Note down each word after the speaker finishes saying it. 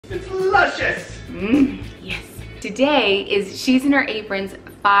It's luscious. Yes. Today is She's in Her Apron's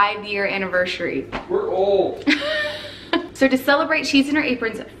 5-year anniversary. We're old. So to celebrate She's in Her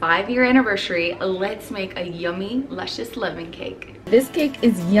Apron's 5-year anniversary, let's make a yummy, luscious lemon cake. This cake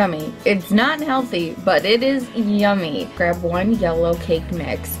is yummy. It's not healthy, but it is yummy. Grab 1 yellow cake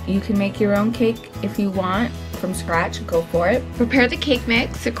mix. You can make your own cake if you want from scratch, go for it. Prepare the cake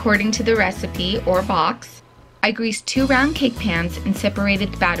mix according to the recipe or box. I greased 2 round cake pans and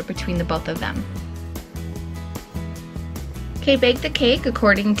separated the batter between the both of them. Okay, bake the cake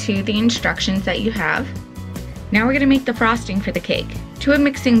according to the instructions that you have. Now we're going to make the frosting for the cake. To a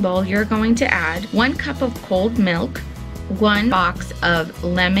mixing bowl, you're going to add 1 cup of cold milk, 1 box of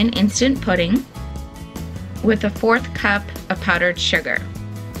lemon instant pudding, with a 1/4 cup of powdered sugar.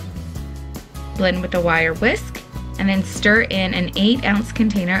 Blend with a wire whisk, and then stir in an 8-ounce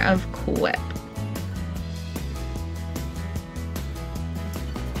container of Cool Whip.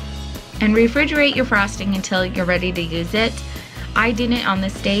 And refrigerate your frosting until you're ready to use it. I didn't on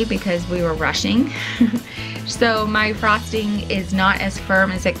this day because we were rushing. So my frosting is not as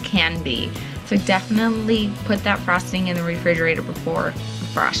firm as it can be. So definitely put that frosting in the refrigerator before you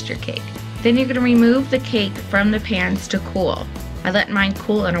frost your cake. Then you're gonna remove the cake from the pans to cool. I let mine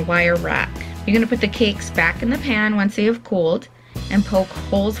cool on a wire rack. You're gonna put the cakes back in the pan once they have cooled and poke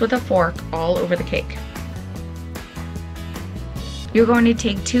holes with a fork all over the cake. You're going to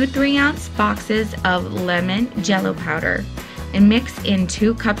take 2 3-ounce boxes of lemon jello powder and mix in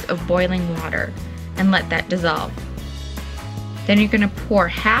 2 cups of boiling water and let that dissolve. Then you're going to pour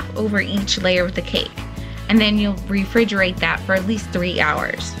half over each layer of the cake, and then you'll refrigerate that for at least 3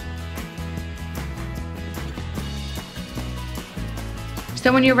 hours.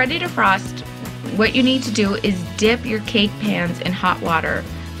 So when you're ready to frost, what you need to do is dip your cake pans in hot water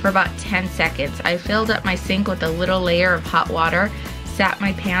for about 10 seconds. I filled up my sink with a little layer of hot water, sat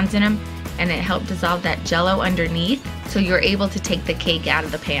my pans in them, and it helped dissolve that jello underneath, so you're able to take the cake out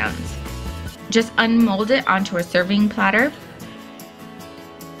of the pans. Just unmold it onto a serving platter.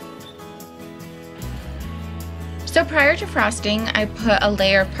 So prior to frosting, I put a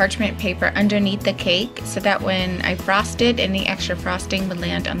layer of parchment paper underneath the cake so that when I frosted, any extra frosting would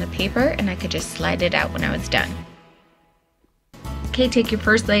land on the paper and I could just slide it out when I was done. Okay, take your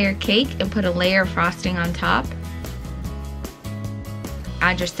first layer of cake and put a layer of frosting on top.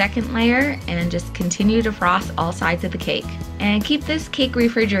 Add your second layer and just continue to frost all sides of the cake. And keep this cake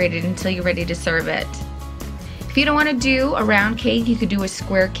refrigerated until you're ready to serve it. If you don't want to do a round cake, you could do a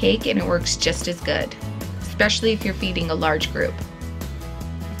square cake and it works just as good, especially if you're feeding a large group.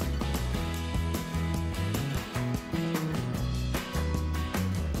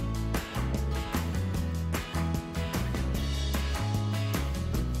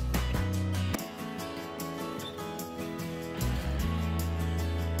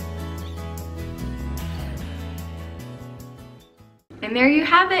 And there you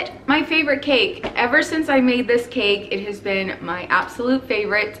have it, my favorite cake. Ever since I made this cake, it has been my absolute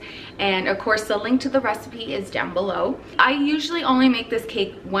favorite. And of course, the link to the recipe is down below. I usually only make this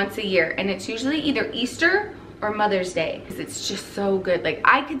cake once a year, and it's usually either Easter or Mother's Day, because it's just so good. Like,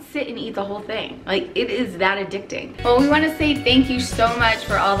 I could sit and eat the whole thing. Like, it is that addicting. Well, we want to say thank you so much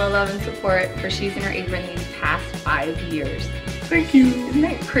for all the love and support for She's in Her Apron these past 5 years. Thank you. Isn't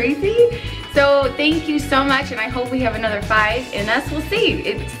that crazy? So thank you so much, and I hope we have another 5, and us, we'll see.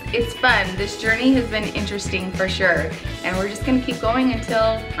 It's fun. This journey has been interesting for sure, and we're just gonna keep going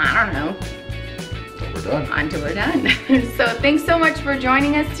until, I don't know, until we're done. So thanks so much for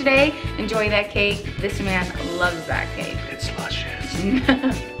joining us today. Enjoy that cake. This man loves that cake. It's luscious.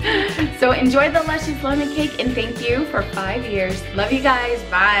 So enjoy the luscious lemon cake, and thank you for 5 years. Love you guys.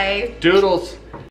 Bye. Doodles.